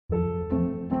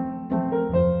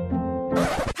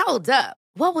Hold up.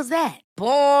 What was that?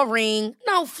 Boring.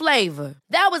 No flavor.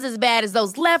 That was as bad as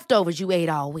those leftovers you ate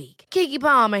all week. Keke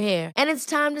Palmer here, and it's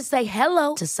time to say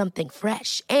hello to something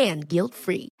fresh and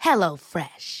guilt-free. Hello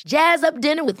Fresh. Jazz up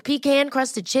dinner with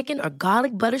pecan-crusted chicken or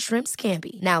garlic butter shrimp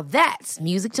scampi. Now that's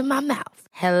music to my mouth.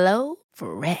 Hello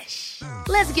Fresh.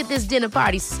 Let's get this dinner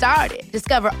party started.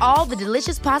 Discover all the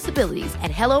delicious possibilities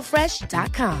at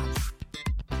hellofresh.com.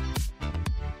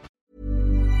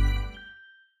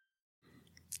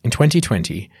 In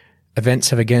 2020, events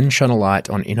have again shone a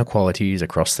light on inequalities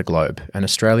across the globe, and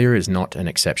Australia is not an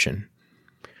exception.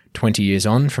 20 years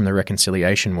on from the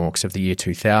reconciliation walks of the year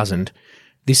 2000,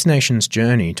 this nation's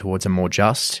journey towards a more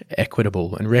just,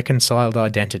 equitable and reconciled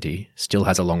identity still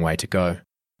has a long way to go.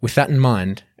 With that in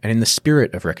mind, and in the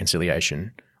spirit of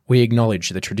reconciliation, we acknowledge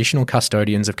the traditional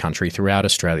custodians of country throughout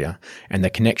Australia and their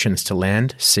connections to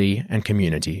land, sea and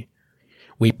community.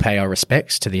 We pay our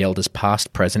respects to the elders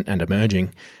past, present and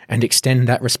emerging, and extend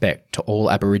that respect to all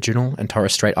Aboriginal and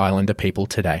Torres Strait Islander people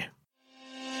today.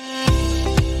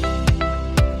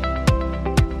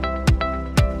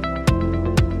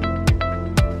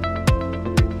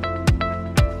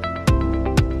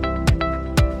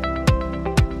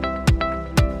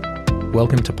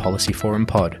 Welcome to Policy Forum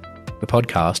Pod, the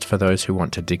podcast for those who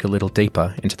want to dig a little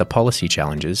deeper into the policy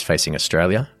challenges facing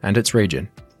Australia and its region.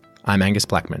 I'm Angus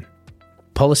Blackman.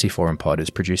 Policy Forum Pod is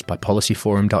produced by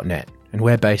policyforum.net, and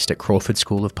we're based at Crawford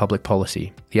School of Public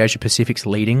Policy, the Asia Pacific's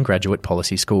leading graduate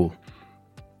policy school.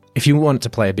 If you want to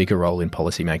play a bigger role in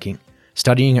policy making,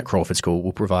 studying at Crawford School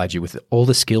will provide you with all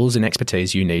the skills and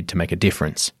expertise you need to make a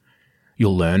difference.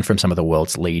 You'll learn from some of the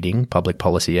world's leading public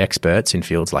policy experts in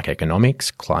fields like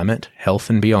economics, climate, health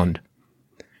and beyond.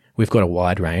 We've got a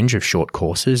wide range of short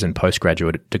courses and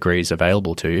postgraduate degrees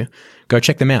available to you. Go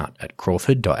check them out at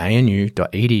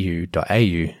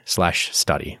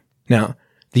crawford.anu.edu.au/study. Now,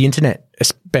 the internet,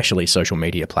 especially social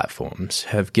media platforms,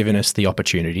 have given us the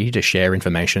opportunity to share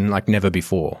information like never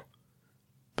before.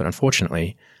 But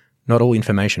unfortunately, not all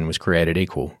information was created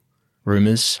equal.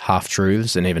 Rumours,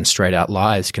 half-truths and even straight-out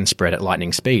lies can spread at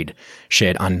lightning speed,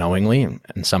 shared unknowingly,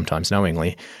 and sometimes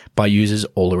knowingly, by users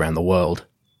all around the world.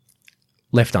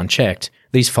 Left unchecked,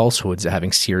 these falsehoods are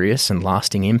having serious and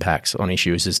lasting impacts on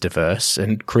issues as diverse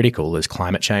and critical as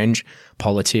climate change,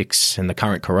 politics, and the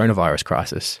current coronavirus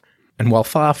crisis. And while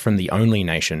far from the only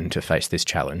nation to face this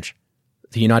challenge,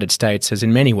 the United States has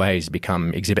in many ways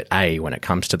become Exhibit A when it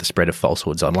comes to the spread of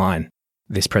falsehoods online.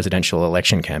 This presidential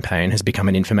election campaign has become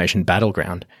an information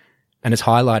battleground and has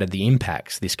highlighted the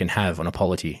impacts this can have on a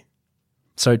polity.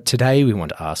 So today we want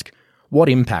to ask, what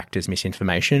impact is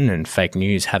misinformation and fake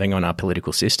news having on our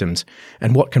political systems,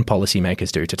 and what can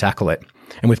policymakers do to tackle it?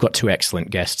 And we've got two excellent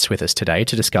guests with us today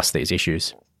to discuss these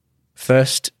issues.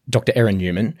 First, Dr. Erin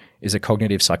Newman is a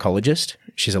cognitive psychologist.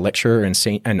 She's a lecturer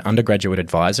and undergraduate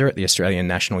advisor at the Australian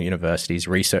National University's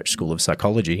Research School of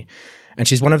Psychology, and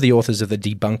she's one of the authors of the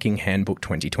Debunking Handbook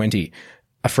 2020,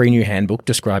 a free new handbook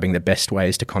describing the best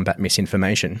ways to combat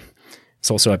misinformation.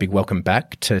 It's also a big welcome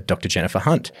back to Dr. Jennifer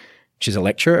Hunt. She's a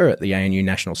lecturer at the ANU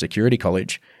National Security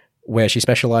College, where she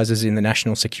specialises in the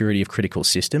national security of critical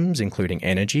systems, including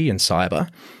energy and cyber,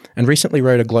 and recently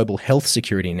wrote a Global Health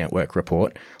Security Network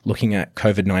report looking at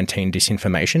COVID-19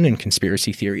 disinformation and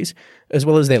conspiracy theories, as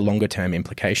well as their longer-term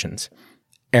implications.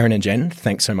 Erin and Jen,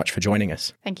 thanks so much for joining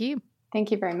us. Thank you. Thank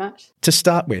you very much. To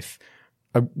start with,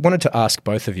 I wanted to ask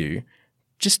both of you,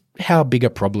 just how big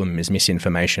a problem is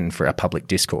misinformation for our public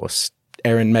discourse?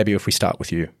 Erin, maybe if we start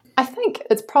with you. I think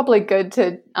it's probably good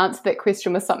to answer that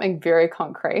question with something very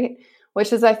concrete,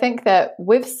 which is I think that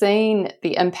we've seen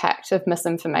the impact of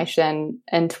misinformation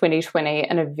in 2020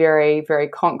 in a very, very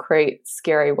concrete,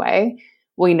 scary way.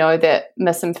 We know that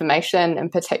misinformation, in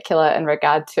particular in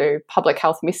regard to public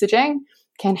health messaging,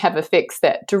 can have effects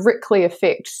that directly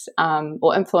affect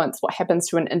or influence what happens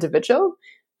to an individual.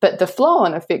 But the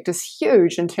flow-on effect is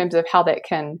huge in terms of how that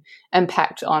can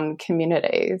impact on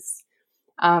communities.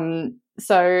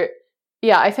 So,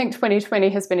 yeah, I think 2020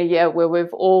 has been a year where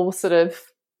we've all sort of,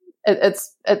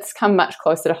 it's come much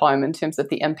closer to home in terms of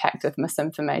the impact of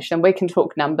misinformation. We can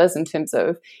talk numbers in terms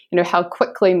of, how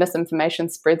quickly misinformation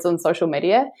spreads on social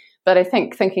media. But I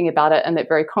think thinking about it in that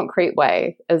very concrete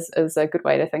way is a good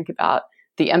way to think about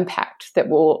the impact that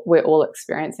we're all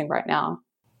experiencing right now.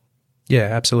 Yeah,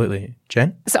 absolutely.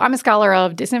 Jen? So I'm a scholar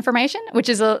of disinformation, which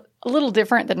is a little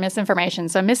different than misinformation.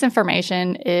 So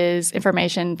misinformation is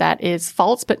information that is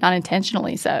false, but not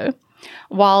intentionally so,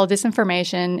 while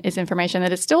disinformation is information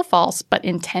that is still false, but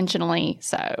intentionally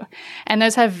so. And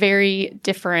those have very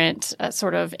different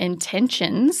sort of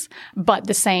intentions, but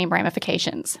the same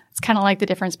ramifications. It's kind of like the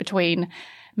difference between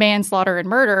manslaughter and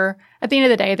murder, at the end of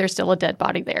the day, there's still a dead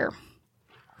body there.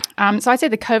 So I'd say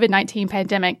the COVID-19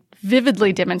 pandemic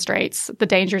vividly demonstrates the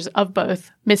dangers of both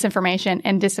misinformation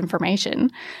and disinformation,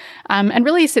 and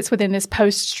really sits within this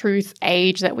post-truth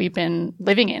age that we've been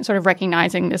living in, sort of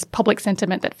recognizing this public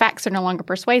sentiment that facts are no longer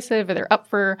persuasive, or they're up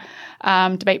for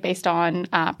debate based on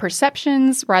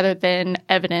perceptions rather than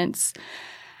evidence.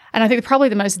 And I think probably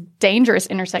the most dangerous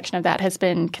intersection of that has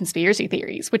been conspiracy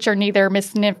theories, which are neither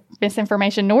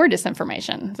misinformation nor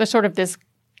disinformation. There's sort of this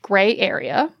gray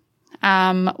area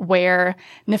where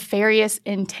nefarious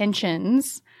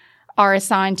intentions are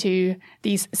assigned to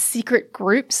these secret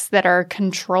groups that are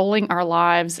controlling our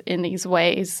lives in these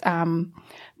ways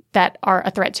that are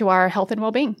a threat to our health and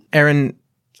well-being. Erin,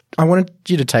 I wanted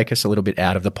you to take us a little bit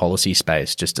out of the policy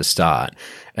space just to start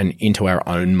and into our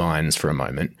own minds for a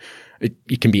moment.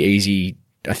 It can be easy,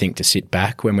 I think, to sit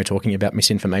back when we're talking about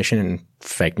misinformation and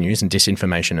fake news and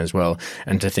disinformation as well,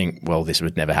 and to think, well, this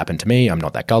would never happen to me. I'm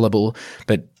not that gullible.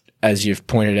 But as you've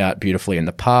pointed out beautifully in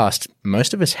the past,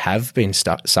 most of us have been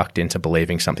sucked into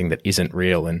believing something that isn't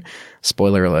real. And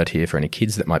spoiler alert here for any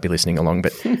kids that might be listening along,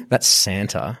 but that's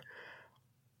Santa.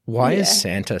 Why is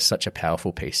Santa such a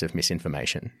powerful piece of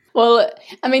misinformation? Well,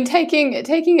 I mean, taking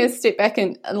a step back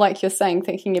and, like you're saying,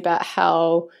 thinking about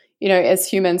how, as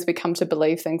humans, we come to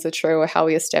believe things are true, or how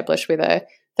we establish whether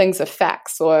things are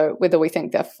facts or whether we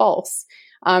think they're false.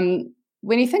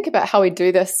 When you think about how we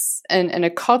do this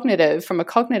from a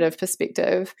cognitive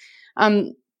perspective,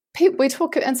 we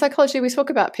talk in psychology, we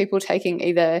talk about people taking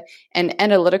either an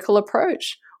analytical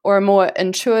approach or a more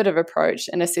intuitive approach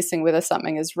in assessing whether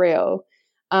something is real.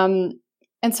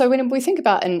 And so when we think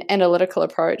about an analytical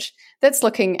approach, that's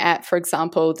looking at, for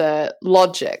example, the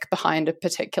logic behind a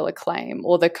particular claim,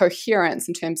 or the coherence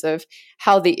in terms of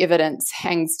how the evidence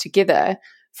hangs together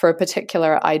for a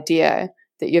particular idea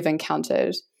that you've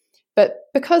encountered. But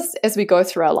because as we go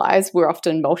through our lives, we're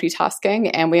often multitasking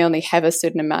and we only have a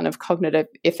certain amount of cognitive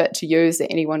effort to use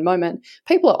at any one moment,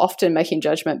 people are often making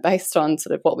judgment based on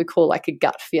sort of what we call like a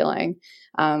gut feeling,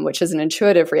 which is an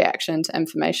intuitive reaction to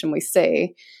information we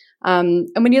see. And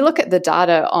when you look at the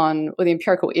data or the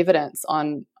empirical evidence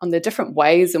on the different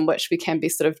ways in which we can be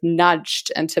sort of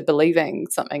nudged into believing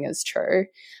something is true,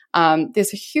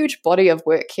 there's a huge body of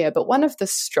work here, but one of the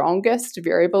strongest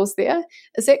variables there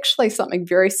is actually something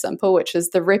very simple, which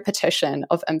is the repetition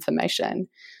of information.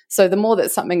 So the more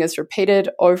that something is repeated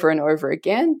over and over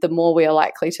again, the more we are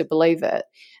likely to believe it.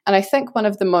 And I think one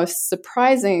of the most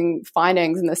surprising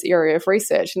findings in this area of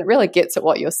research, and it really gets at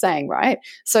what you're saying, right?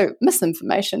 So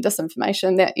misinformation,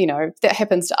 disinformation, that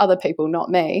happens to other people, not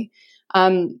me.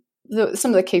 Some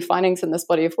of the key findings in this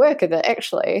body of work are that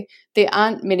actually there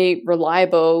aren't many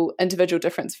reliable individual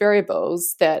difference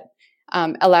variables that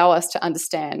allow us to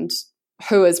understand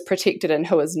who is protected and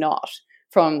who is not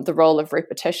from the role of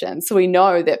repetition. So we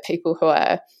know that people who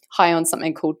are high on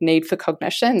something called need for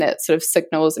cognition, that sort of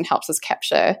signals and helps us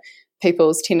capture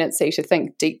people's tendency to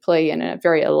think deeply in a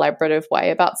very elaborative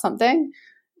way about something,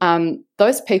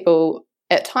 those people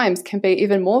at times can be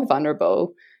even more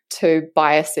vulnerable to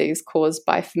biases caused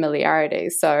by familiarity.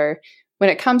 So when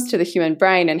it comes to the human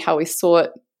brain and how we sort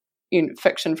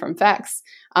fiction from facts,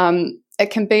 it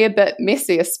can be a bit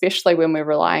messy, especially when we're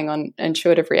relying on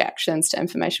intuitive reactions to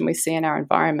information we see in our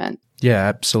environment. Yeah,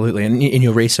 absolutely. And in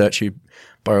your research, you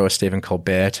borrow a Stephen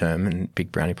Colbert term, and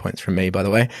big brownie points from me, by the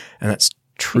way, and that's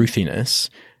truthiness.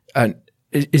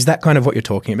 Is that kind of what you're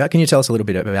talking about? Can you tell us a little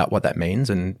bit about what that means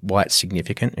and why it's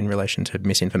significant in relation to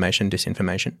misinformation,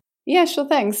 disinformation? Yeah, sure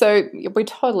thing. So we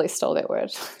totally stole that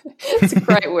word. It's a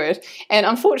great word. And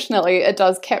unfortunately, it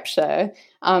does capture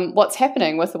what's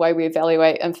happening with the way we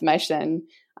evaluate information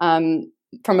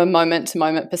from a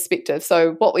moment-to-moment perspective.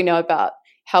 So what we know about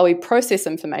how we process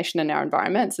information in our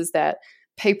environments is that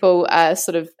people are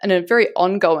sort of in a very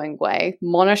ongoing way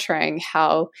monitoring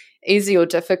how easy or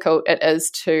difficult it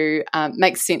is to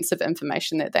make sense of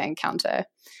information that they encounter.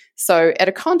 So at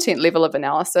a content level of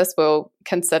analysis, we'll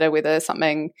consider whether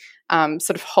something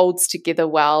sort of holds together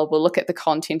well. We'll look at the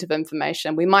content of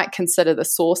information. We might consider the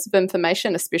source of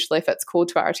information, especially if it's called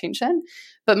to our attention.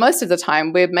 But most of the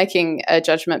time, we're making a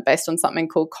judgment based on something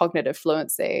called cognitive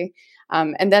fluency.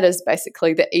 And that is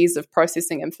basically the ease of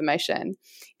processing information.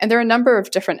 And there are a number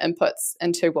of different inputs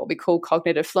into what we call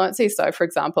cognitive fluency. So, for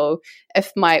example,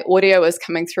 if my audio is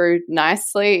coming through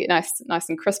nice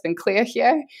and crisp and clear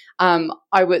here,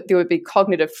 there would be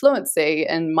cognitive fluency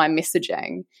in my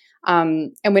messaging.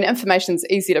 And when information is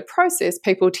easy to process,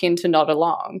 people tend to nod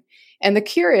along. And the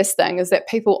curious thing is that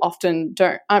people often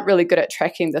aren't really good at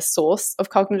tracking the source of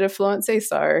cognitive fluency.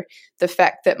 So the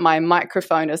fact that my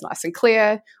microphone is nice and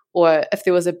clear, or if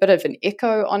there was a bit of an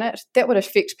echo on it, that would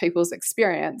affect people's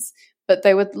experience. But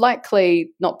they would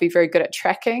likely not be very good at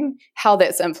tracking how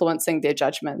that's influencing their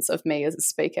judgments of me as a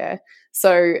speaker.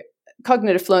 So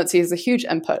cognitive fluency is a huge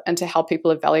input into how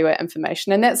people evaluate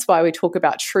information. And that's why we talk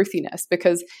about truthiness,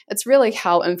 because it's really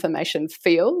how information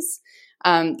feels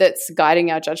that's guiding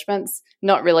our judgments,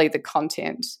 not really the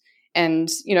content. And,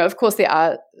 of course, there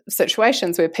are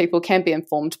situations where people can be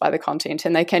informed by the content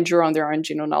and they can draw on their own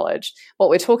general knowledge. What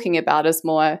we're talking about is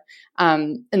more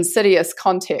insidious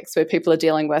context where people are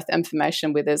dealing with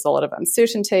information where there's a lot of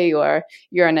uncertainty, or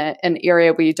you're in an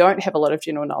area where you don't have a lot of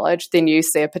general knowledge. Then you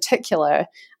see a particular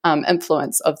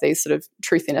influence of these sort of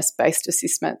truthiness-based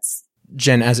assessments.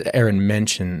 Jen, as Erin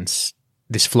mentions,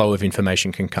 this flow of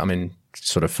information can come in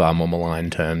sort of far more malign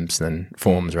terms than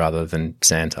forms rather than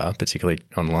Santa, particularly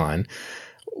online.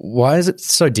 Why is it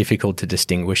so difficult to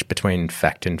distinguish between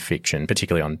fact and fiction,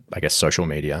 particularly on, I guess, social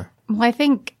media? Well, I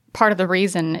think part of the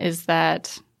reason is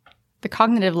that the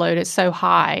cognitive load is so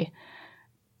high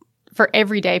for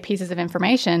everyday pieces of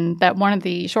information that one of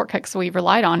the shortcuts we've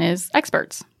relied on is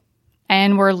experts.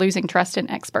 And we're losing trust in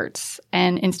experts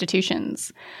and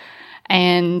institutions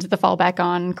and the fallback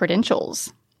on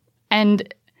credentials.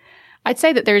 And I'd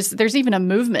say that there's even a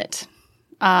movement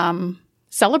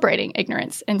celebrating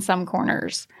ignorance in some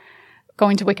corners,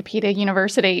 going to Wikipedia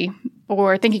University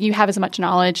or thinking you have as much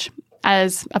knowledge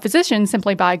as a physician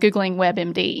simply by Googling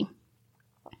WebMD.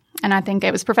 And I think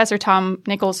it was Professor Tom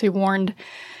Nichols who warned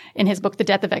in his book, The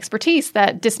Death of Expertise,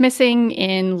 that dismissing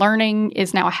in learning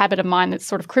is now a habit of mind that's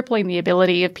sort of crippling the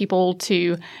ability of people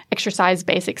to exercise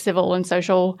basic civil and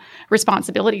social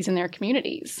responsibilities in their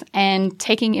communities. And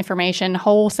taking information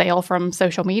wholesale from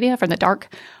social media, from the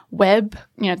dark web,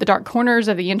 the dark corners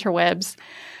of the interwebs,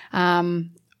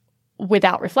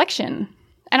 without reflection.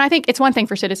 And I think it's one thing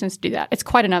for citizens to do that. It's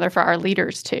quite another for our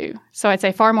leaders too. So I'd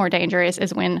say far more dangerous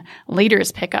is when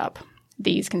leaders pick up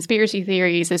these conspiracy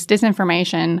theories, this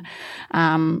disinformation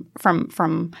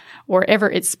from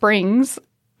wherever it springs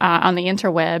on the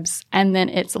interwebs, and then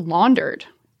it's laundered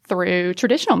through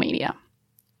traditional media,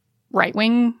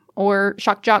 right-wing or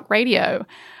shock jock radio,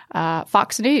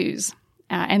 Fox News,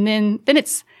 and then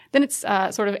it's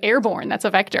sort of airborne. That's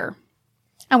a vector.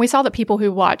 And we saw that people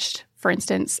who watched, for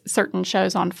instance, certain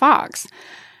shows on Fox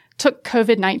took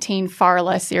COVID-19 far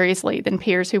less seriously than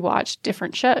peers who watched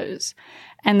different shows.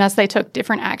 And thus they took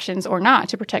different actions or not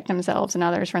to protect themselves and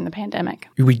others from the pandemic.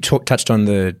 We touched on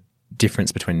the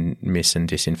difference between mis and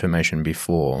disinformation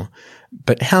before,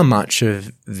 but how much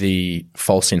of the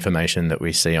false information that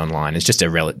we see online is just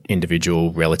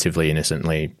individual relatively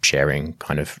innocently sharing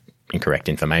kind of incorrect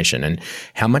information, and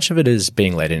how much of it is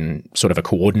being led in sort of a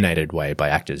coordinated way by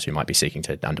actors who might be seeking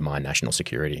to undermine national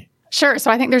security? Sure.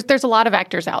 So I think there's a lot of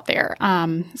actors out there.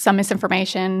 Some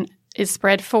misinformation is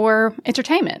spread for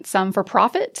entertainment, some for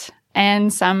profit,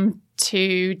 and some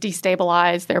to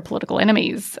destabilize their political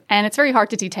enemies. And it's very hard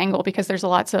to detangle because there's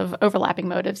lots of overlapping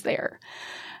motives there.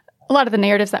 A lot of the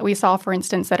narratives that we saw, for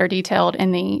instance, that are detailed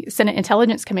in the Senate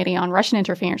Intelligence Committee on Russian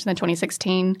interference in the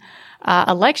 2016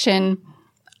 election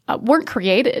weren't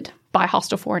created by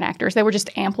hostile foreign actors. They were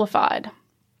just amplified.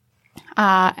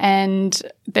 And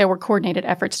there were coordinated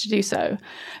efforts to do so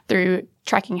through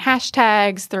tracking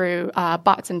hashtags, through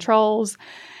bots and trolls.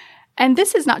 And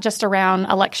this is not just around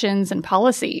elections and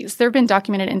policies. There have been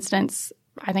documented incidents,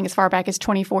 I think as far back as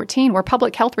 2014, where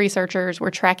public health researchers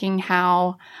were tracking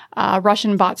how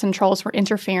Russian bots and trolls were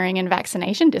interfering in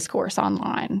vaccination discourse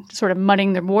online, sort of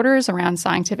muddying the waters around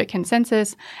scientific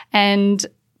consensus and,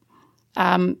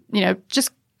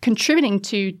 just contributing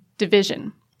to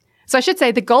division. So I should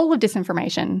say the goal of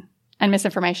disinformation and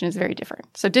misinformation is very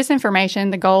different. So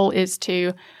disinformation, the goal is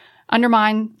to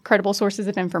undermine credible sources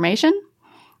of information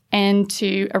and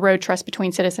to erode trust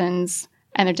between citizens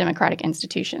and their democratic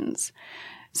institutions.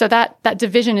 So that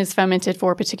division is fomented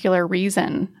for a particular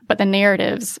reason, but the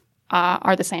narratives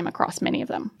are the same across many of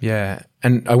them. Yeah,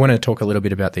 and I want to talk a little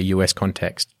bit about the US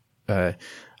context a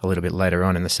little bit later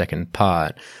on in the second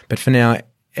part. But for now,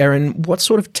 Erin, what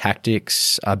sort of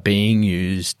tactics are being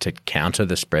used to counter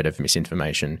the spread of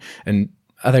misinformation, and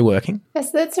are they working?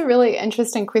 Yes, that's a really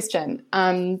interesting question.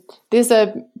 There's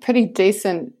a pretty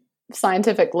decent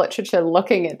scientific literature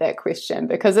looking at that question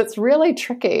because it's really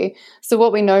tricky. So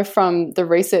what we know from the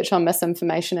research on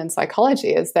misinformation in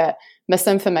psychology is that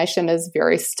misinformation is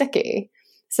very sticky.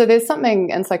 So there's something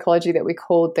in psychology that we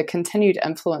call the continued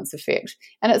influence effect,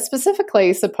 and it's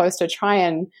specifically supposed to try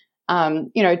and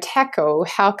tackle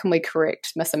how can we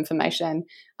correct misinformation.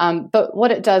 But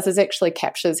what it does is actually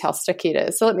captures how sticky it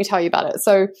is. So let me tell you about it.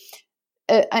 So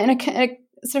in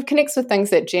sort of connects with things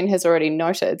that Jen has already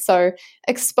noted. So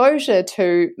exposure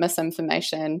to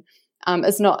misinformation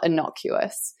is not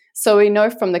innocuous. So we know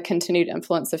from the continued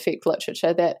influence effect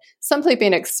literature that simply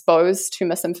being exposed to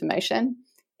misinformation,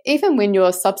 even when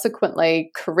you're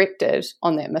subsequently corrected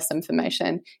on that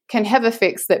misinformation, can have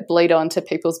effects that bleed on to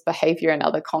people's behavior in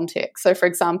other contexts. So for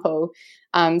example,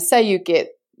 say you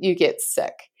get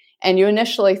sick and you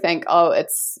initially think, oh,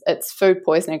 it's food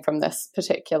poisoning from this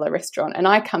particular restaurant. And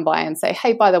I come by and say,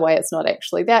 hey, by the way, it's not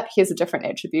actually that. Here's a different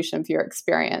attribution for your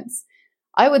experience.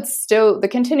 The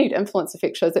continued influence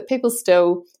effect shows that people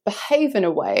still behave in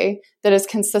a way that is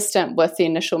consistent with the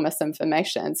initial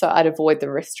misinformation. So I'd avoid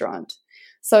the restaurant.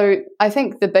 So I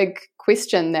think the big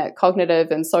question that cognitive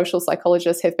and social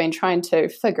psychologists have been trying to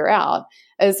figure out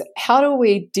is, how do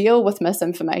we deal with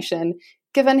misinformation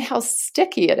given how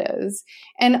sticky it is?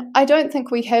 And I don't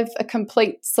think we have a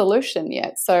complete solution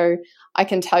yet. So I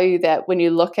can tell you that when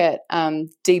you look at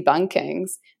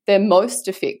debunkings, they're most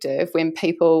effective when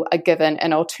people are given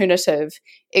an alternative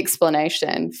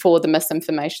explanation for the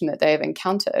misinformation that they have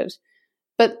encountered.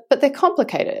 But they're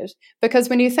complicated, because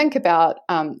when you think about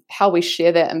how we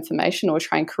share that information or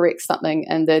try and correct something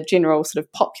in the general sort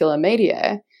of popular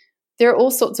media, there are all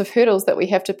sorts of hurdles that we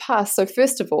have to pass. So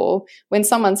first of all, when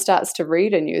someone starts to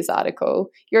read a news article,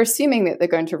 you're assuming that they're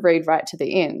going to read right to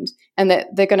the end and that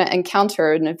they're going to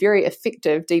encounter a very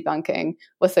effective debunking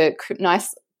with a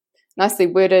nicely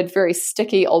worded, very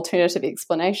sticky alternative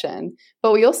explanation.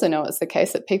 But we also know it's the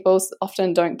case that people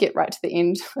often don't get right to the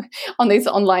end on these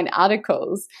online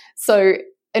articles. So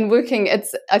in working,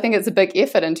 I think it's a big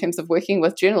effort in terms of working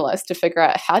with journalists to figure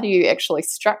out, how do you actually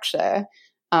structure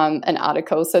an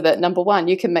article so that, number one,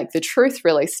 you can make the truth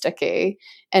really sticky,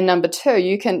 and number two,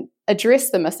 you can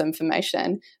address the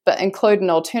misinformation but include an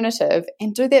alternative,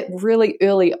 and do that really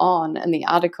early on in the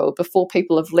article before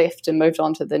people have left and moved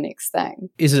on to the next thing.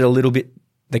 Is it a little bit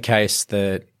the case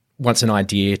that once an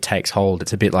idea takes hold,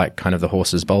 it's a bit like kind of the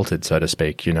horses bolted, so to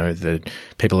speak? You know, the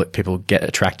people get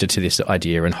attracted to this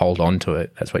idea and hold on to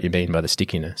it. That's what you mean by the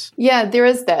stickiness. Yeah, there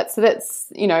is that. So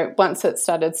that's, once it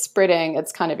started spreading,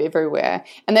 it's kind of everywhere.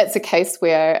 And that's a case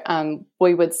where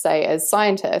we would say as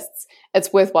scientists,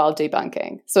 it's worthwhile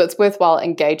debunking. So it's worthwhile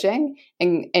engaging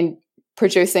and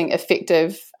producing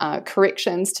effective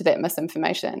corrections to that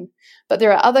misinformation. But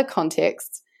there are other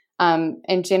contexts.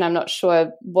 And Jen, I'm not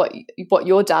sure what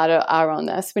your data are on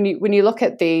this. When you look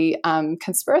at the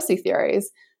conspiracy theories,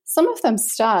 some of them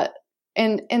start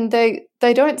and they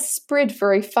don't spread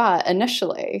very far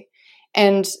initially.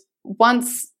 And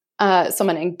once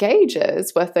someone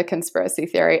engages with the conspiracy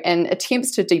theory and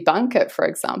attempts to debunk it, for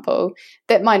example,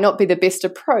 that might not be the best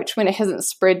approach when it hasn't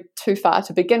spread too far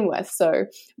to begin with. So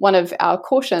one of our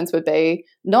cautions would be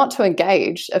not to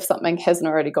engage if something hasn't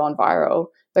already gone viral,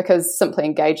 because simply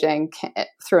engaging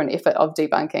through an effort of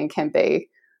debunking can be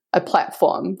a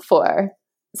platform for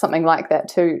something like that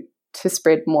to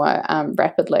spread more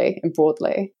rapidly and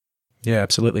broadly. Yeah,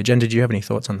 absolutely. Jen, did you have any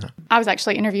thoughts on that? I was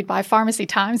actually interviewed by Pharmacy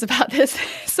Times about this.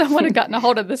 Someone had gotten a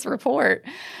hold of this report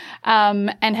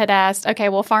and had asked, okay,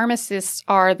 well, pharmacists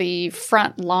are the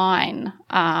front line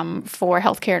for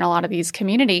healthcare in a lot of these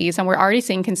communities, and we're already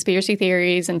seeing conspiracy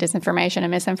theories and disinformation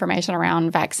and misinformation around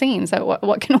vaccines. So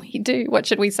what can we do? What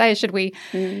should we say? Should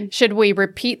we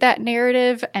repeat that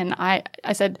narrative? And I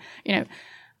said,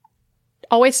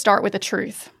 always start with the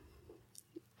truth.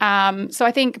 So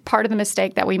I think part of the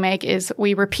mistake that we make is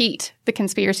we repeat the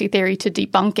conspiracy theory to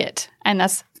debunk it. And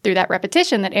thus, through that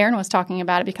repetition that Erin was talking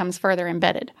about, it becomes further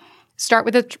embedded. Start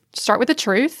with the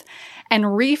truth and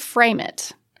reframe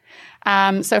it.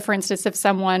 So for instance, if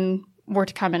someone were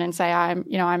to come in and say,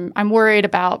 I'm worried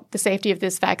about the safety of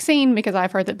this vaccine because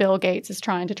I've heard that Bill Gates is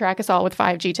trying to track us all with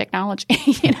 5G technology,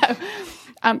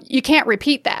 you can't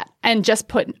repeat that and just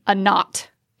put a not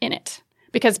in it,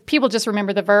 because people just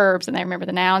remember the verbs and they remember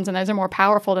the nouns, and those are more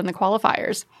powerful than the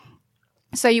qualifiers.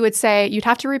 So you'd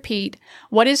have to repeat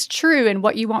what is true and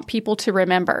what you want people to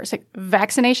remember. So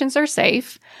vaccinations are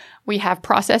safe. We have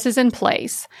processes in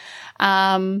place.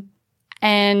 And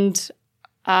an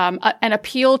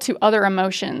appeal to other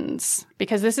emotions,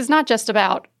 because this is not just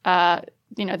about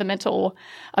the mental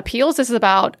appeals. This is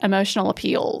about emotional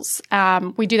appeals.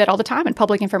 We do that all the time in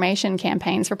public information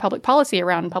campaigns for public policy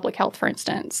around public health, for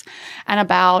instance, and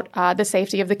about the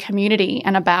safety of the community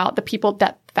and about the people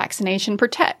that vaccination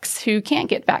protects who can't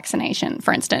get vaccination,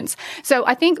 for instance. So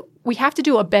I think we have to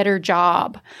do a better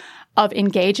job of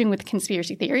engaging with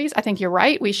conspiracy theories. I think you're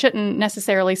right. We shouldn't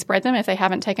necessarily spread them if they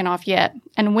haven't taken off yet.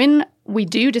 And when we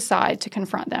do decide to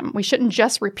confront them, we shouldn't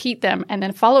just repeat them and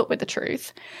then follow it with the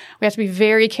truth. We have to be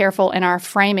very careful in our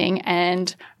framing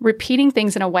and repeating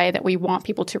things in a way that we want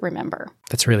people to remember.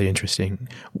 That's really interesting.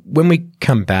 When we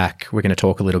come back, we're going to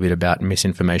talk a little bit about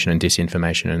misinformation and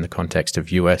disinformation in the context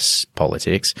of US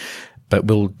politics, but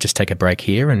we'll just take a break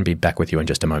here and be back with you in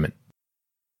just a moment.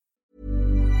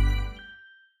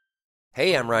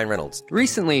 Hey, I'm Ryan Reynolds.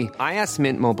 Recently, I asked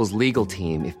Mint Mobile's legal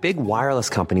team if big wireless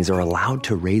companies are allowed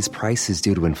to raise prices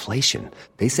due to inflation.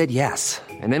 They said yes.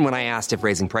 And then when I asked if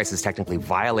raising prices technically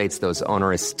violates those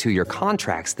onerous two-year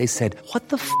contracts, they said, "What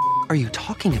the f*** are you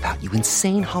talking about, you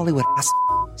insane Hollywood ass?"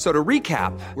 So to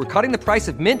recap, we're cutting the price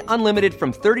of Mint Unlimited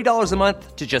from $30 a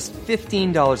month to just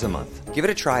 $15 a month. Give it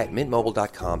a try at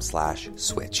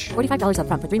mintmobile.com/switch. $45 up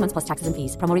front for 3 months plus taxes and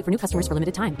fees. Promo rate for new customers for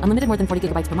limited time. Unlimited more than 40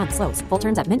 gigabytes per month. Slows full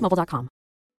terms at mintmobile.com.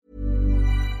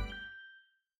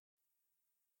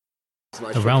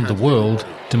 Around the world,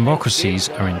 democracies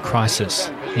are in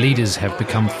crisis. Leaders have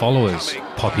become followers.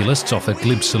 Populists offer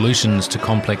glib solutions to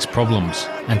complex problems,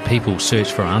 and people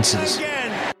search for answers.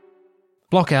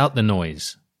 Block out the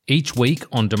noise. Each week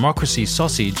on Democracy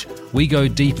Sausage, we go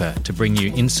deeper to bring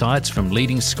you insights from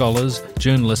leading scholars,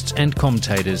 journalists and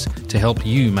commentators to help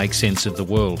you make sense of the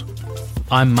world.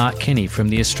 I'm Mark Kenny from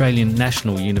the Australian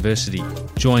National University.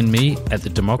 Join me at the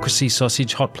Democracy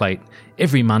Sausage Hot Plate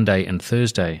every Monday and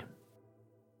Thursday.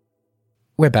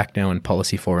 We're back now in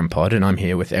Policy Forum Pod, and I'm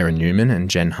here with Erin Newman and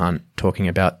Jen Hunt talking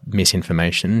about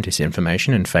misinformation,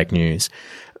 disinformation and fake news.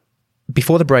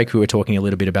 Before the break, we were talking a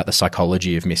little bit about the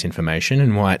psychology of misinformation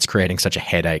and why it's creating such a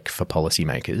headache for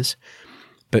policymakers.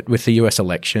 But with the US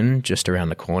election just around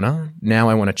the corner, now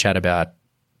I want to chat about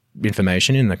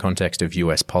information in the context of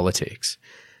US politics.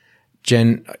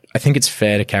 Jen, I think it's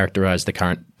fair to characterize the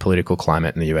current political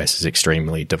climate in the US as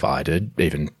extremely divided,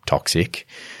 even toxic.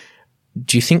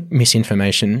 Do you think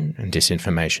misinformation and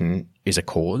disinformation is a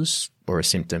cause or a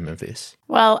symptom of this?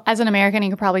 Well, as an American, you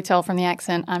can probably tell from the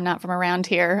accent, I'm not from around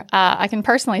here. I can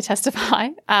personally testify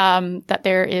that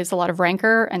there is a lot of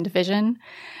rancor and division.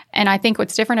 And I think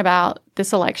what's different about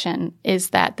this election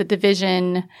is that the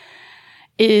division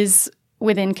is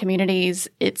within communities,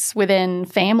 it's within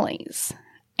families.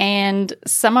 And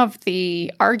some of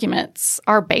the arguments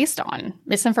are based on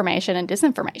misinformation and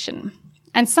disinformation.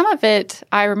 And some of it,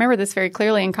 I remember this very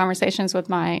clearly in conversations with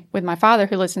my father,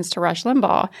 who listens to Rush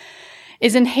Limbaugh,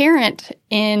 is inherent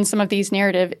in some of these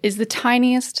narrative is the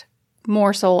tiniest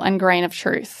morsel and grain of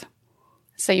truth.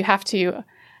 So you have to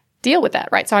deal with that,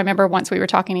 right? So I remember once we were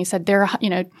talking, he said, I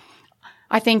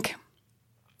think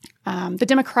the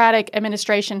Democratic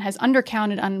administration has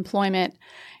undercounted unemployment.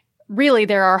 Really,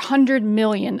 there are 100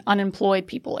 million unemployed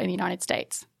people in the United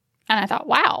States. And I thought,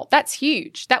 wow, that's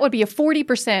huge. That would be a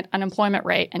 40% unemployment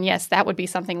rate. And yes, that would be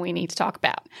something we need to talk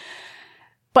about.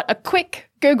 But a quick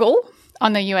Google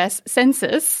on the U.S.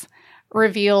 Census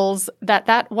reveals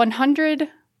that 100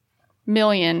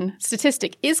 million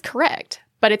statistic is correct,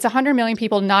 but it's 100 million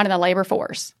people not in the labor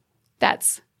force.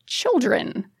 That's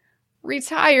children,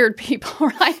 retired people,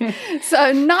 right?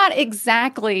 So not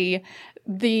exactly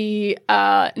the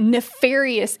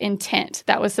nefarious intent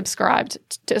that was ascribed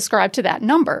to that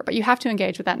number, but you have to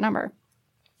engage with that number.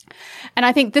 And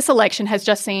I think this election has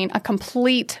just seen a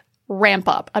complete ramp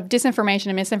up of disinformation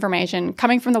and misinformation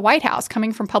coming from the White House,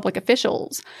 coming from public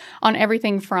officials on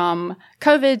everything from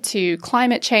COVID to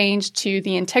climate change to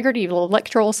the integrity of the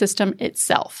electoral system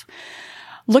itself.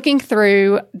 Looking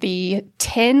through the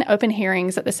 10 open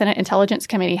hearings that the Senate Intelligence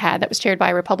Committee had that was chaired by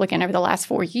a Republican over the last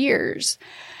 4 years,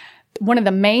 one of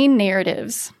the main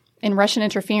narratives in Russian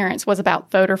interference was about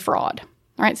voter fraud.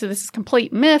 All right, so this is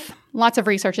complete myth. Lots of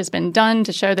research has been done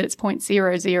to show that it's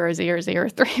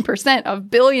 0.00003%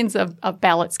 of billions of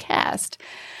ballots cast.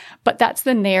 But that's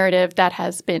the narrative that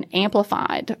has been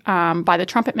amplified by the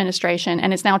Trump administration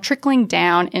and is now trickling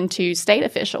down into state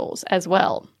officials as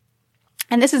well.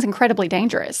 And this is incredibly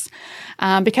dangerous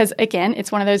because, again,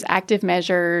 it's one of those active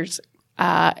measures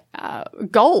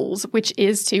goals, which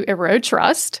is to erode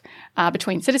trust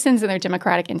between citizens and their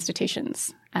democratic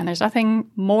institutions. And there's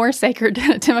nothing more sacred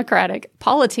to a democratic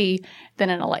polity than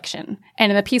an election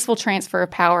and in the peaceful transfer of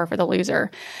power for the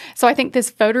loser. So I think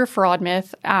this voter fraud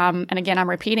myth, and again, I'm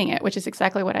repeating it, which is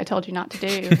exactly what I told you not to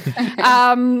do,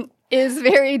 is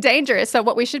very dangerous. So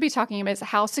what we should be talking about is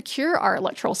how secure our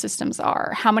electoral systems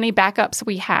are, how many backups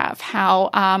we have,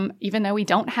 how even though we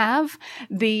don't have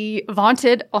the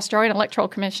vaunted Australian Electoral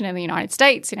Commission in the United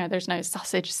States, there's no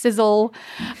sausage sizzle,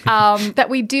 that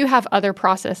we do have other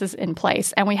processes in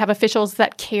place, and we have officials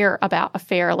that care about a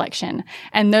fair election.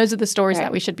 And those are the stories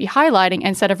that we should be highlighting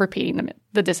instead of repeating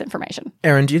the disinformation.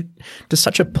 Erin, does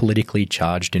such a politically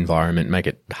charged environment make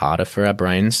it harder for our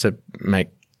brains to make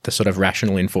the sort of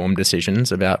rational, informed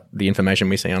decisions about the information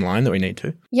we see online that we need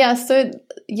to? Yeah, so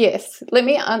yes. Let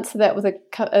me answer that with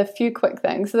a few quick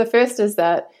things. So the first is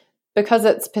that because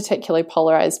it's particularly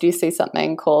polarized, you see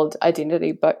something called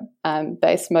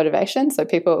identity-based motivation. So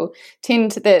people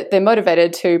they're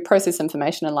motivated to process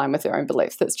information in line with their own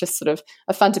beliefs. That's just sort of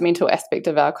a fundamental aspect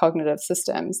of our cognitive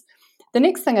systems. The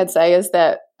next thing I'd say is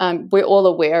that we're all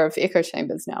aware of echo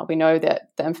chambers now. We know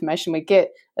that the information we get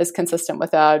is consistent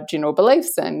with our general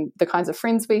beliefs and the kinds of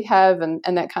friends we have and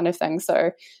that kind of thing.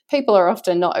 So people are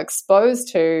often not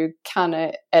exposed to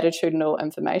counter-attitudinal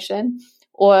information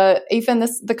or even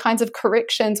the kinds of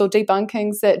corrections or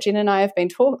debunkings that Jen and I have been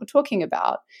talking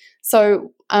about.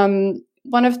 So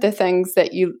one of the things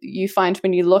that you find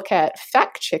when you look at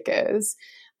fact checkers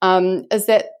is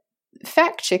that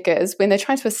fact checkers, when they're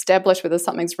trying to establish whether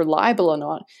something's reliable or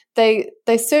not,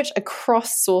 they search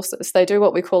across sources. They do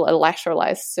what we call a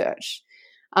lateralized search.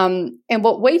 And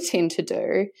what we tend to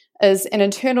do is an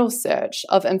internal search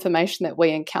of information that we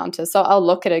encounter. So I'll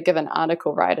look at a given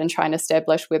article, right, and try and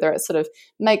establish whether it sort of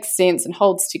makes sense and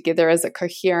holds together. Is it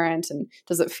coherent and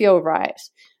does it feel right?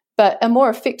 But a more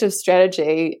effective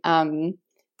strategy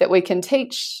that we can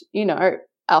teach,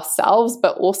 ourselves,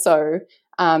 but also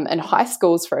in high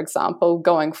schools, for example,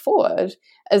 going forward,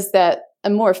 is that a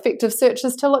more effective search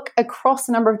is to look across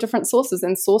a number of different sources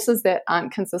and sources that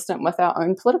aren't consistent with our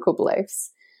own political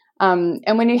beliefs.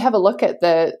 And when you have a look at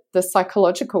the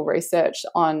psychological research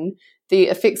on the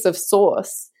effects of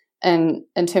source in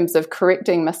terms of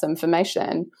correcting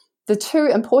misinformation, the two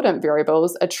important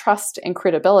variables are trust and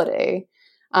credibility.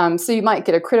 So you might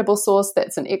get a credible source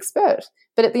that's an expert,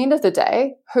 but at the end of the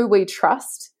day, who we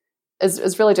trust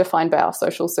is really defined by our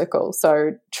social circle.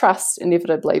 So trust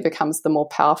inevitably becomes the more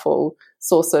powerful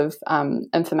source of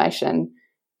information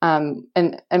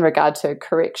in regard to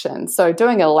correction. So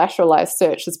doing a lateralized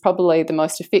search is probably the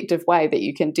most effective way that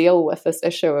you can deal with this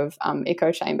issue of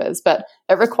echo chambers, but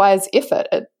it requires effort.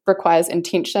 It requires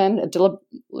intention,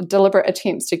 deliberate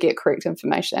attempts to get correct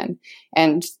information.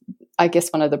 And I guess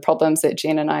one of the problems that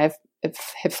Jen and I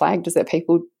have flagged is that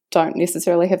people don't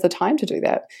necessarily have the time to do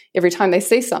that every time they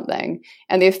see something.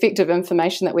 And the effective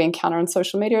information that we encounter on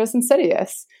social media is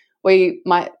insidious. We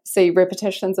might see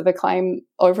repetitions of a claim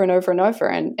over and over and over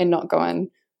and not go and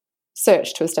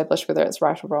search to establish whether it's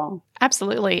right or wrong.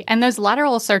 Absolutely. And those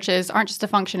lateral searches aren't just a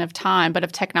function of time, but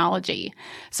of technology.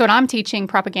 So when I'm teaching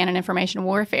propaganda and information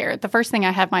warfare, the first thing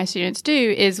I have my students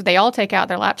do is they all take out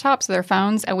their laptops, their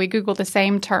phones, and we Google the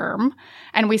same term,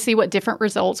 and we see what different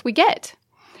results we get.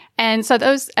 And so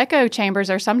those echo chambers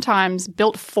are sometimes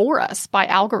built for us by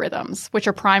algorithms, which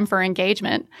are primed for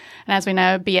engagement. And as we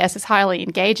know, BS is highly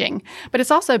engaging. But it's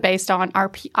also based on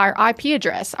our IP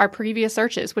address, our previous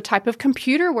searches, what type of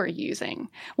computer we're using,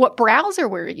 what browser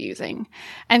we're using.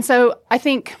 And so I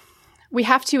think we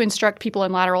have to instruct people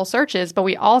in lateral searches, but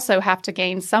we also have to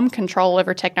gain some control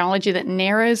over technology that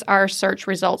narrows our search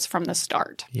results from the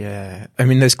start. Yeah. I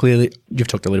mean, there's clearly, you've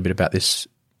talked a little bit about this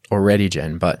already,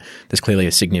 Jen, but there's clearly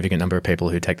a significant number of people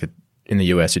who take in the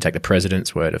US who take the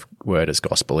president's word as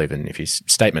gospel, even if his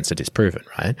statements are disproven,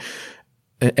 right?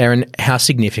 Erin, how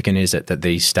significant is it that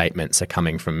these statements are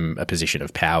coming from a position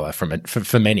of power,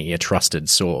 for many, a trusted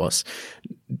source?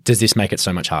 Does this make it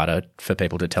so much harder for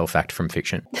people to tell fact from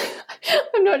fiction?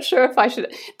 I'm not sure if I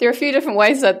should. There are a few different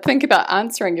ways I'd think about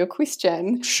answering your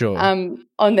question. Sure.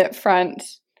 On that front,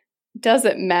 does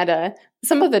it matter?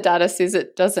 Some of the data says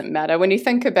it doesn't matter. When you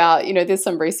think about, there's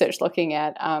some research looking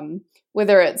at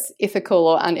whether it's ethical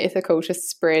or unethical to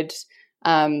spread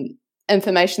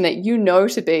information that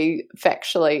to be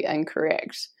factually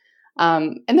incorrect.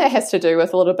 And that has to do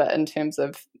with a little bit in terms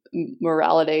of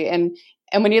morality. And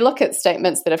when you look at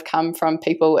statements that have come from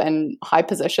people in high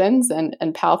positions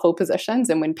and powerful positions,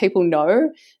 and when people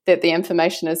know that the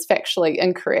information is factually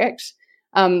incorrect,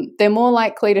 they're more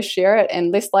likely to share it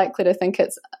and less likely to think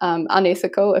it's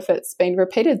unethical if it's been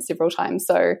repeated several times.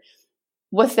 So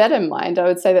with that in mind, I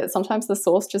would say that sometimes the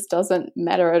source just doesn't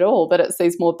matter at all, but it's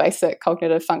these more basic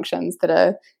cognitive functions that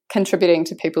are contributing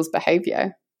to people's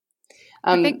behavior.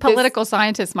 I think political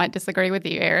scientists might disagree with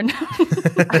you, Erin.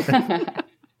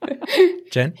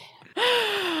 Jen?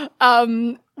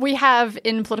 We have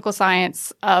in political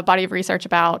science a body of research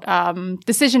about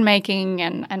decision-making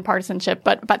and partisanship,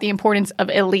 but about the importance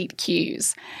of elite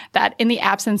cues, that in the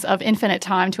absence of infinite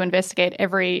time to investigate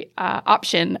every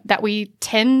option, that we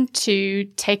tend to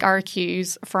take our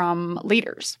cues from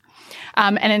leaders.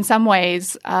 And in some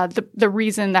ways, the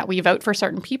reason that we vote for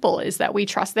certain people is that we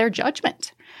trust their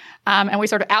judgment. And we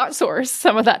sort of outsource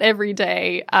some of that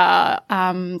everyday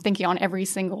thinking on every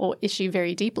single issue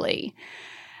very deeply.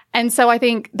 And so I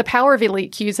think the power of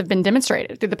elite cues have been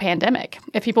demonstrated through the pandemic.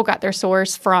 If people got their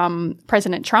source from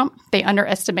President Trump, they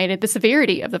underestimated the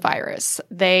severity of the virus.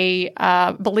 They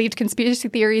believed conspiracy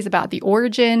theories about the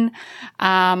origin.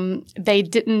 They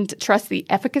didn't trust the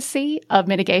efficacy of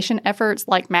mitigation efforts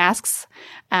like masks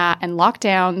and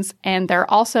lockdowns. And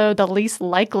they're also the least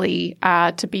likely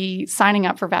to be signing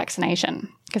up for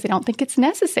vaccination because they don't think it's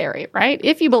necessary, right?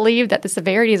 If you believe that the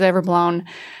severity is overblown,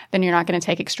 then you're not going to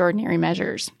take extraordinary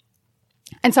measures.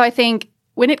 And so I think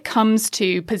when it comes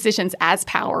to positions as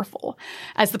powerful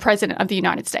as the President of the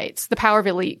United States, the power of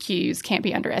elite cues can't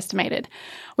be underestimated.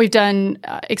 We've done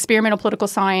experimental political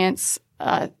science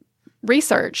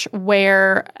research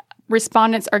where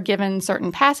respondents are given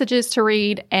certain passages to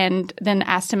read and then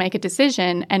asked to make a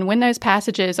decision. And when those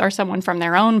passages are someone from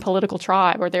their own political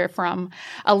tribe or they're from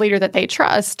a leader that they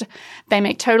trust, they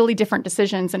make totally different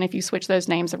decisions than if you switch those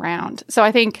names around. So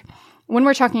I think when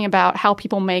we're talking about how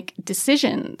people make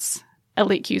decisions,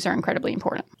 elite cues are incredibly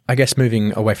important. I guess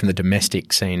moving away from the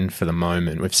domestic scene for the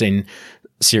moment, we've seen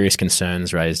serious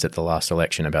concerns raised at the last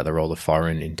election about the role of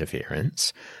foreign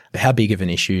interference. How big of an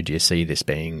issue do you see this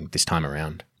being this time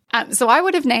around? So I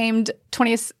would have named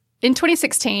in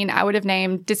 2016, I would have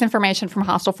named disinformation from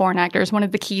hostile foreign actors one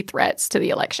of the key threats to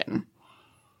the election.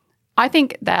 I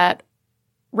think that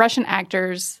Russian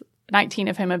actors, 19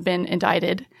 of whom have been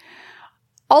indicted,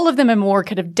 all of them and more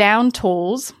could have downed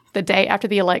tools the day after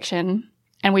the election,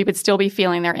 and we would still be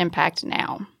feeling their impact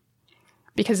now.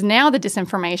 Because now the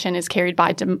disinformation is carried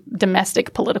by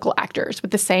domestic political actors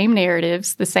with the same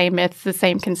narratives, the same myths, the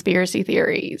same conspiracy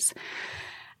theories.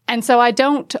 And so I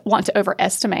don't want to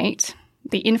overestimate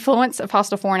the influence of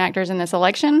hostile foreign actors in this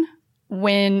election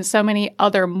when so many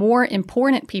other more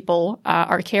important people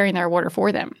are carrying their water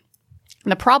for them.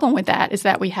 And the problem with that is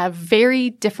that we have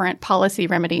very different policy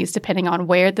remedies depending on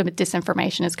where the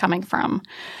disinformation is coming from.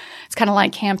 It's kind of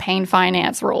like campaign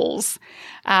finance rules.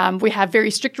 We have very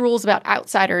strict rules about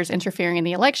outsiders interfering in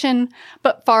the election,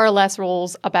 but far less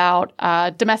rules about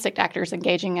domestic actors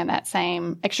engaging in that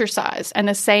same exercise. And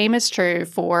the same is true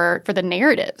for the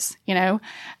narratives.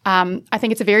 I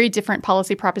think it's a very different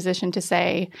policy proposition to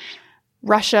say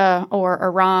Russia or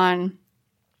Iran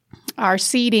are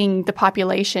seeding the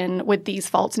population with these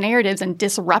false narratives and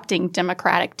disrupting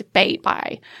democratic debate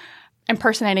by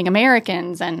impersonating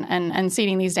Americans and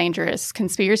seeding these dangerous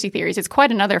conspiracy theories. It's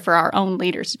quite another for our own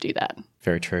leaders to do that.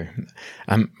 Very true.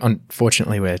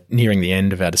 Unfortunately, we're nearing the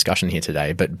end of our discussion here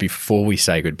today, but before we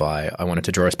say goodbye, I wanted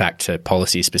to draw us back to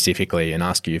policy specifically and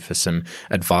ask you for some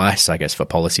advice, I guess, for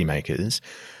policymakers.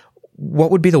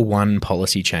 What would be the one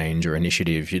policy change or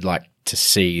initiative you'd like to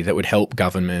see that would help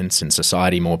governments and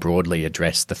society more broadly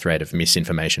address the threat of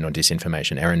misinformation or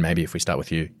disinformation? Erin, maybe if we start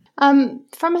with you.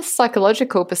 From a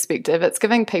psychological perspective, it's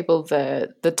giving people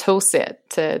the tool set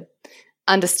to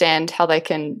understand how they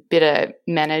can better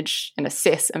manage and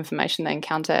assess information they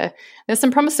encounter. There's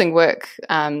some promising work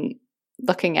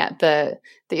looking at the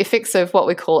effects of what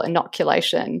we call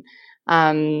inoculation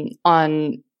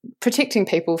on protecting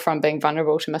people from being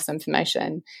vulnerable to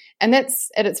misinformation. And that's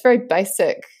at its very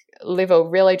basic level,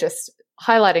 really just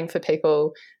highlighting for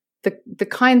people the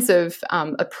kinds of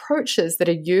approaches that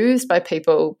are used by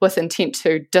people with intent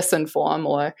to disinform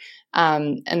or,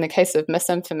 in the case of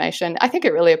misinformation, I think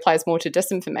it really applies more to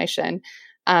disinformation,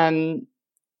 and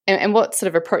what sort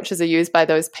of approaches are used by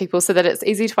those people so that it's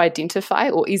easy to identify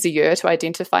or easier to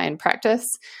identify in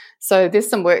practice. So there's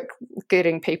some work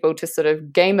getting people to sort of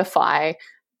gamify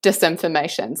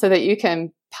disinformation so that you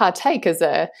can partake as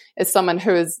someone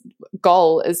whose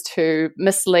goal is to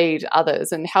mislead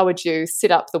others. And how would you set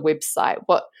up the website?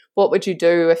 What would you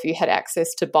do if you had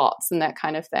access to bots and that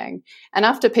kind of thing? And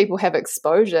after people have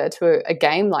exposure to a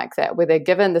game like that, where they're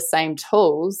given the same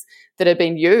tools that have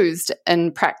been used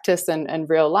in practice and in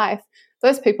real life,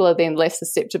 those people are then less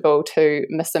susceptible to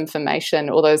misinformation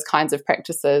or those kinds of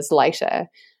practices later.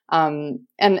 And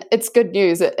it's good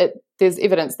news. There's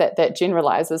evidence that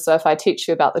generalizes. So if I teach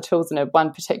you about the tools in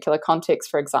one particular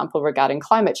context, for example, regarding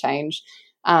climate change,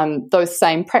 those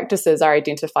same practices are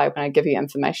identified when I give you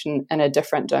information in a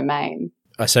different domain.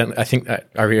 I think that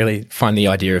I really find the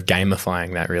idea of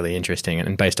gamifying that really interesting.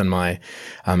 And based on my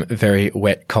very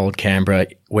wet, cold Canberra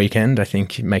weekend, I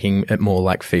think making it more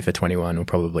like FIFA 21 will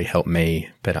probably help me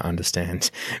better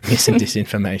understand mis and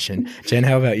disinformation. Jen,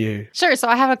 how about you? Sure. So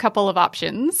I have a couple of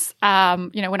options.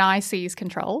 When I seize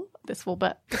control, this will be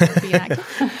enacted.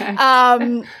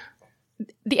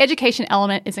 The education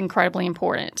element is incredibly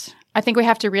important. I think we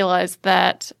have to realize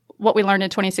that what we learned in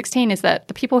 2016 is that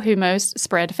the people who most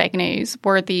spread fake news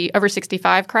were the over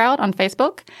 65 crowd on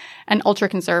Facebook and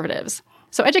ultra-conservatives.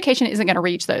 So education isn't going to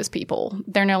reach those people.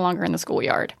 They're no longer in the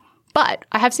schoolyard. But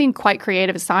I have seen quite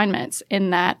creative assignments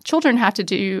in that children have to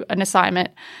do an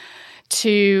assignment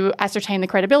to ascertain the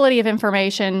credibility of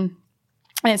information.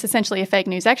 And it's essentially a fake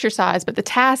news exercise, but the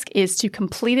task is to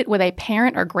complete it with a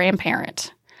parent or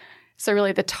grandparent. So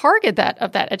really the target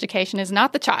of that education is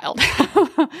not the child.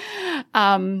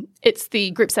 It's the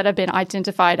groups that have been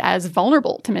identified as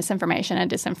vulnerable to misinformation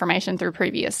and disinformation through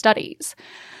previous studies.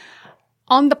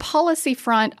 On the policy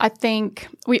front, I think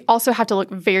we also have to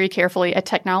look very carefully at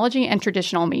technology and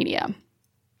traditional media.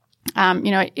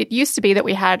 It used to be that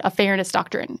we had a fairness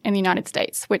doctrine in the United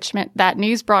States, which meant that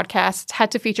news broadcasts had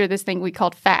to feature this thing we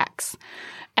called facts.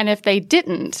 And if they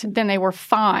didn't, then they were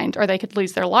fined or they could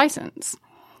lose their license.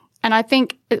 And I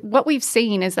think what we've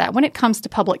seen is that when it comes to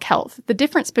public health, the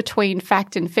difference between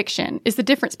fact and fiction is the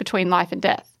difference between life and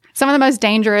death. Some of the most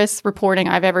dangerous reporting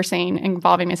I've ever seen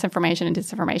involving misinformation and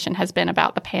disinformation has been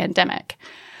about the pandemic.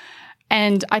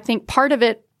 And I think part of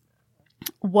it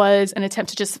was an attempt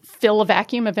to just fill a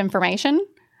vacuum of information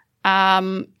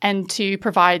and to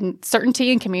provide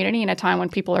certainty and community in a time when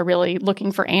people are really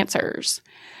looking for answers.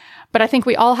 But I think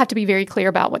we all have to be very clear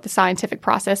about what the scientific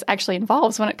process actually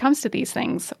involves when it comes to these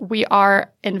things. We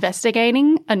are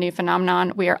investigating a new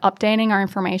phenomenon. We are updating our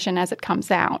information as it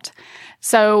comes out.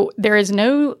 So there is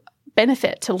no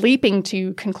benefit to leaping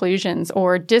to conclusions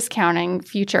or discounting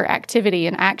future activity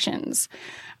and actions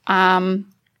from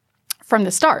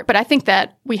the start. But I think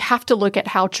that we have to look at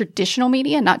how traditional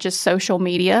media, not just social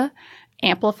media,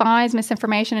 amplifies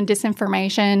misinformation and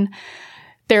disinformation.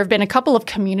 There have been a couple of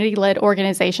community-led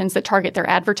organizations that target their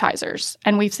advertisers,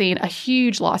 and we've seen a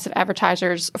huge loss of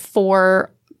advertisers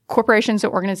for corporations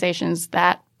or organizations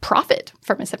that profit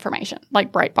from misinformation,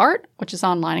 like Breitbart, which is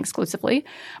online exclusively,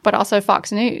 but also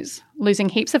Fox News, losing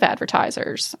heaps of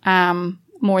advertisers,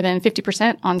 more than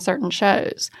 50% on certain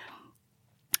shows.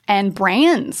 And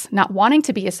brands not wanting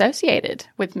to be associated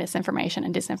with misinformation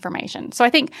and disinformation. So I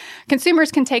think consumers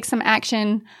can take some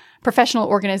action. Professional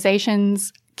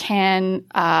organizations can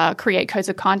create codes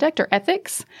of conduct or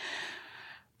ethics.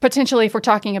 Potentially, if we're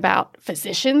talking about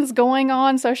physicians going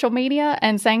on social media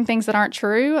and saying things that aren't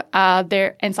true,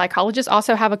 and psychologists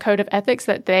also have a code of ethics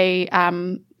that they,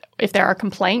 if there are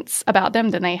complaints about them,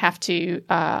 then they have to,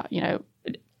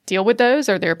 deal with those,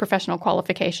 or their professional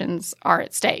qualifications are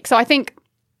at stake. So I think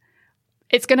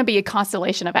it's going to be a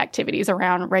constellation of activities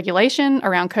around regulation,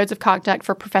 around codes of conduct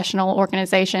for professional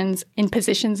organizations in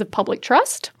positions of public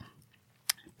trust,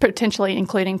 potentially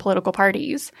including political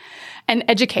parties, and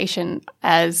education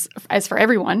as for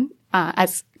everyone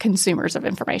as consumers of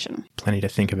information. Plenty to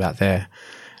think about there.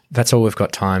 That's all we've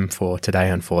got time for today,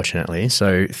 unfortunately.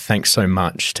 So thanks so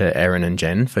much to Erin and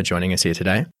Jen for joining us here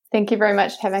today. Thank you very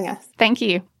much for having us. Thank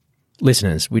you.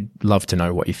 Listeners, we'd love to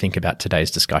know what you think about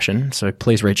today's discussion, so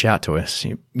please reach out to us.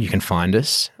 You can find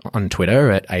us on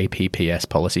Twitter at APPS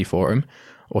Policy Forum,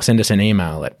 or send us an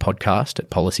email at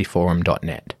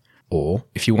podcast@policyforum.net. Or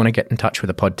if you want to get in touch with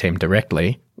the pod team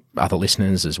directly, other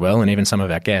listeners as well, and even some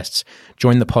of our guests,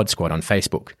 join the Pod Squad on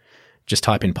Facebook. Just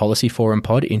type in Policy Forum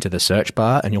Pod into the search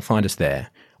bar and you'll find us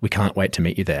there. We can't wait to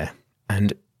meet you there.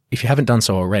 And if you haven't done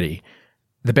so already,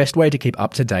 the best way to keep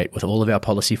up to date with all of our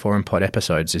Policy Forum Pod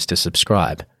episodes is to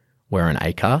subscribe. We're on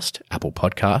Acast, Apple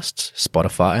Podcasts,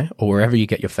 Spotify, or wherever you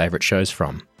get your favourite shows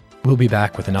from. We'll be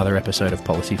back with another episode of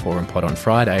Policy Forum Pod on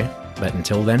Friday, but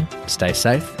until then, stay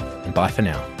safe and bye for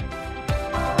now.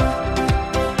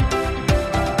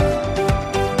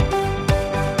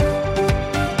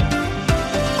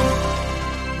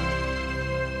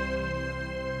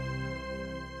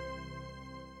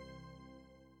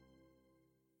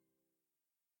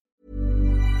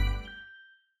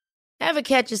 Ever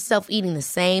catch yourself eating the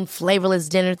same flavorless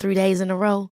dinner 3 days in a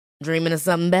row? Dreaming of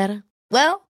something better?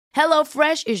 Well,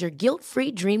 HelloFresh is your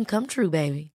guilt-free dream come true,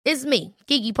 baby. It's me,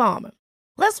 Keke Palmer.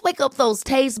 Let's wake up those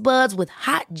taste buds with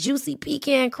hot, juicy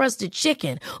pecan-crusted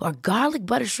chicken or garlic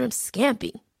butter shrimp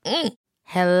scampi.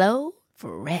 Hello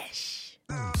Fresh.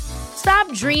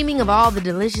 Stop dreaming of all the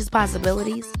delicious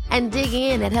possibilities and dig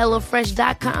in at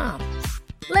HelloFresh.com.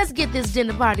 Let's get this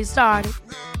dinner party started.